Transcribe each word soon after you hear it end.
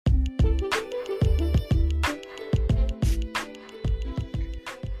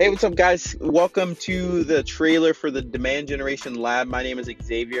Hey, what's up, guys? Welcome to the trailer for the Demand Generation Lab. My name is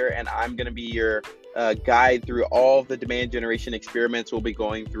Xavier, and I'm going to be your guide through all of the demand generation experiments we'll be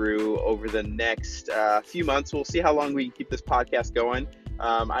going through over the next few months. We'll see how long we can keep this podcast going.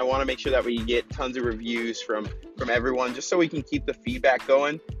 I want to make sure that we get tons of reviews from everyone, just so we can keep the feedback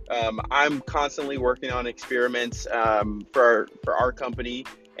going. I'm constantly working on experiments for our company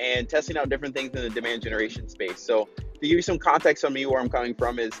and testing out different things in the demand generation space. So to give you some context on me, where I'm coming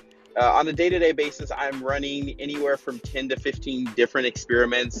from is on a day-to-day basis, I'm running anywhere from 10 to 15 different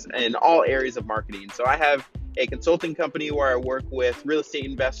experiments in all areas of marketing. So I have a consulting company where I work with real estate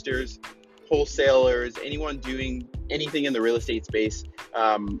investors, wholesalers, anyone doing anything in the real estate space.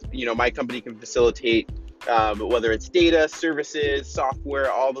 My company can facilitate whether it's data, services,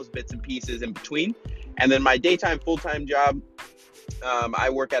 software, all those bits and pieces in between. And then my daytime, full-time job, I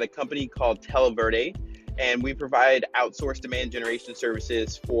work at a company called Televerde, and we provide outsourced demand generation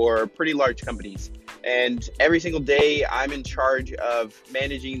services for pretty large companies. And every single day, I'm in charge of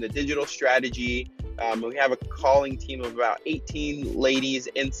managing the digital strategy. We have a calling team of about 18 ladies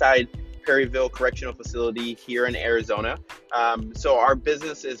inside Perryville Correctional Facility here in Arizona. So our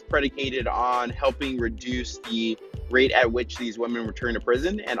business is predicated on helping reduce the rate at which these women return to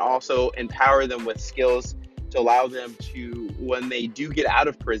prison, and also empower them with skills to allow them to, when they do get out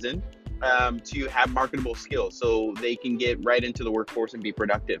of prison, to have marketable skills so they can get right into the workforce and be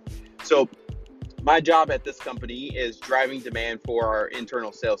productive. So my job at this company is driving demand for our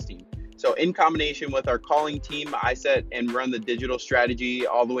internal sales team. So in combination with our calling team, I set and run the digital strategy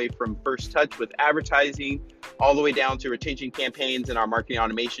all the way from first touch with advertising, all the way down to retention campaigns and our marketing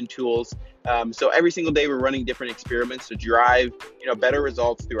automation tools. So every single day we're running different experiments to drive, better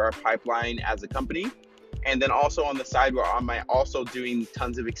results through our pipeline as a company. And then also on the side, I'm also doing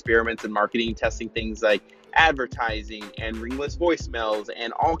tons of experiments in marketing, testing things like advertising and ringless voicemails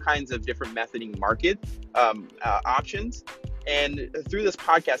and all kinds of different methading market options. And through this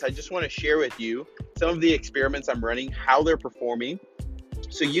podcast, I just want to share with you some of the experiments I'm running, how they're performing,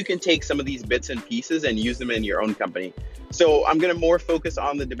 so you can take some of these bits and pieces and use them in your own company. So I'm going to more focus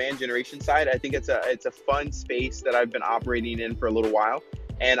on the demand generation side. I think it's a fun space that I've been operating in for a little while.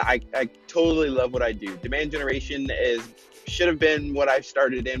 And I totally love what I do. Demand generation should have been what I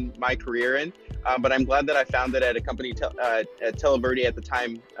started in my career in, but I'm glad that I found it at a company at Televerde at the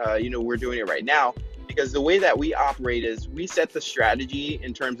time. We're doing it right now, because the way that we operate is we set the strategy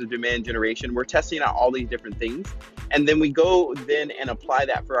in terms of demand generation. We're testing out all these different things, and then we go then and apply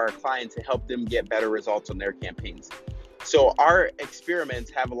that for our clients to help them get better results on their campaigns. So our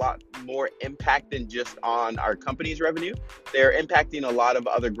experiments have a lot more impact than just on our company's revenue. They're impacting a lot of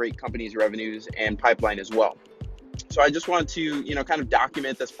other great companies' revenues and pipeline as well. So I just want to, kind of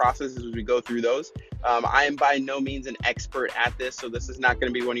document this process as we go through those. I am by no means an expert at this, so this is not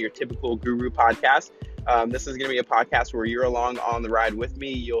going to be one of your typical guru podcasts. This is going to be a podcast where you're along on the ride with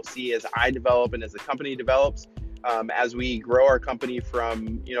me. You'll see as I develop and as the company develops, as we grow our company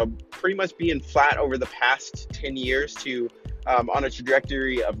from, pretty much being flat over the past 10 years to on a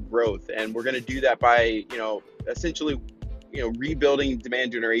trajectory of growth. And we're going to do that by, essentially, rebuilding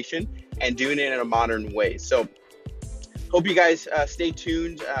demand generation and doing it in a modern way. So hope you guys stay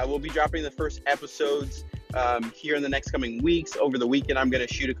tuned. We'll be dropping the first episodes here in the next coming weeks. Over the weekend, I'm going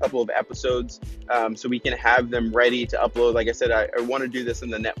to shoot a couple of episodes so we can have them ready to upload. Like I said, I want to do this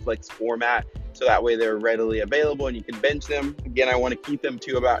in the Netflix format, so that way they're readily available and you can binge them. Again, I want to keep them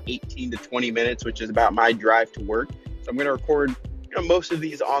to about 18 to 20 minutes, which is about my drive to work. So I'm going to record most of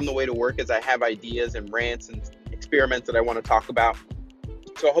these on the way to work as I have ideas and rants and experiments that I want to talk about.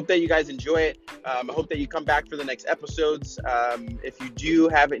 So I hope that you guys enjoy it. I hope that you come back for the next episodes. If you do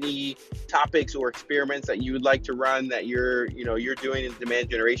have any topics or experiments that you would like to run that you're doing in the demand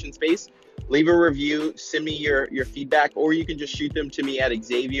generation space, leave a review, send me your feedback, or you can just shoot them to me at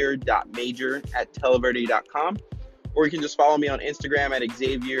xavier.major@televerde.com, or you can just follow me on Instagram at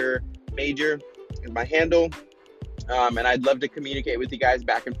xaviermajor is my handle. And I'd love to communicate with you guys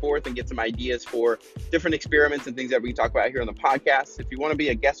back and forth and get some ideas for different experiments and things that we can talk about here on the podcast. If you want to be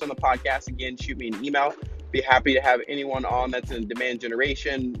a guest on the podcast, again, shoot me an email. Be happy to have anyone on that's in demand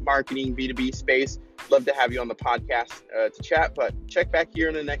generation, marketing, B2B space. Love to have you on the podcast to chat. But check back here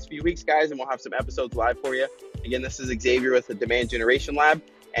in the next few weeks, guys, and we'll have some episodes live for you. Again, this is Xavier with the Demand Generation Lab,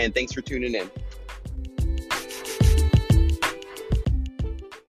 and thanks for tuning in.